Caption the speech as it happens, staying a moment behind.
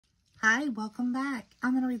Hi, welcome back.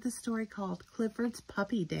 I'm going to read the story called Clifford's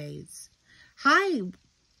Puppy Days. Hi,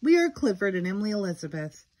 we are Clifford and Emily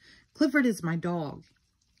Elizabeth. Clifford is my dog.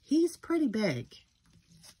 He's pretty big.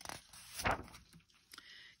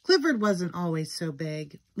 Clifford wasn't always so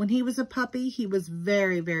big. When he was a puppy, he was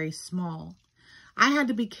very, very small. I had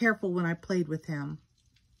to be careful when I played with him.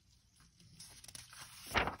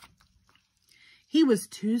 He was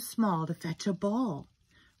too small to fetch a ball.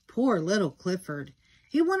 Poor little Clifford.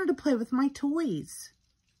 He wanted to play with my toys.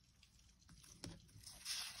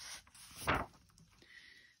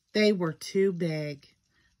 They were too big,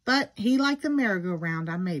 but he liked the merry-go-round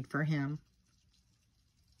I made for him.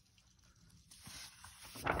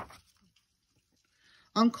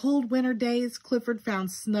 On cold winter days, Clifford found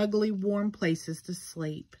snuggly, warm places to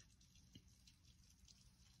sleep.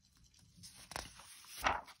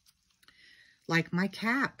 Like my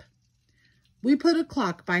cap. We put a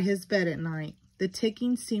clock by his bed at night. The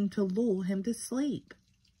ticking seemed to lull him to sleep.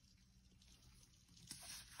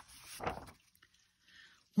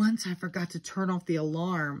 Once I forgot to turn off the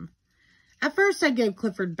alarm. At first, I gave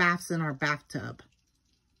Clifford baths in our bathtub.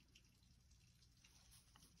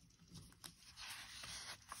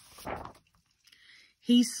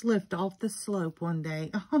 He slipped off the slope one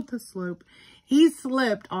day. He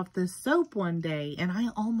slipped off the soap one day, and I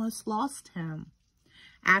almost lost him.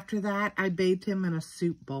 After that, I bathed him in a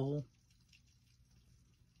soup bowl.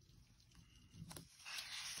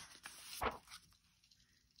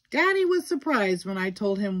 Daddy was surprised when I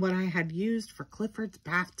told him what I had used for Clifford's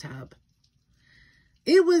bathtub.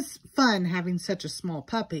 It was fun having such a small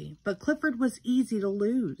puppy, but Clifford was easy to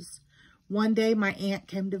lose. One day, my aunt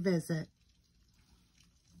came to visit.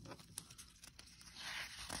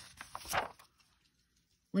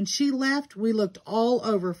 When she left, we looked all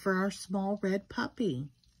over for our small red puppy.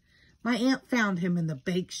 My aunt found him in the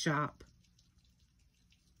bake shop.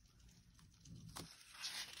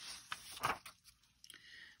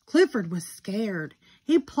 Clifford was scared.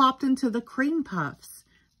 He plopped into the cream puffs.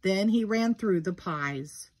 Then he ran through the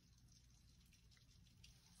pies.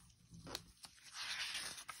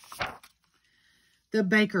 The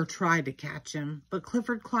baker tried to catch him, but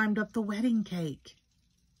Clifford climbed up the wedding cake.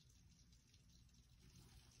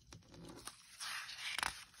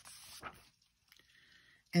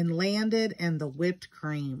 And landed in the whipped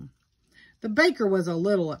cream. The baker was a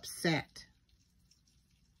little upset.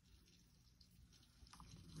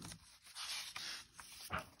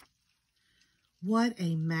 What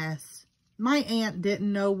a mess. My aunt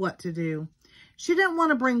didn't know what to do. She didn't want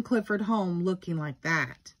to bring Clifford home looking like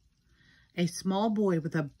that. A small boy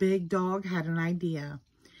with a big dog had an idea.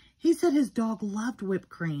 He said his dog loved whipped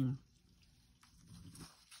cream.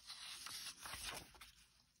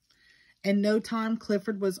 In no time,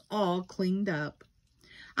 Clifford was all cleaned up.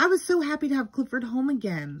 I was so happy to have Clifford home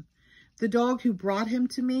again. The dog who brought him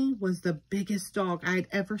to me was the biggest dog I had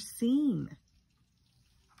ever seen.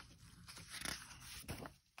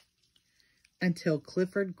 Until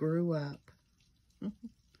Clifford grew up.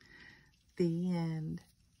 The end.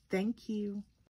 Thank you.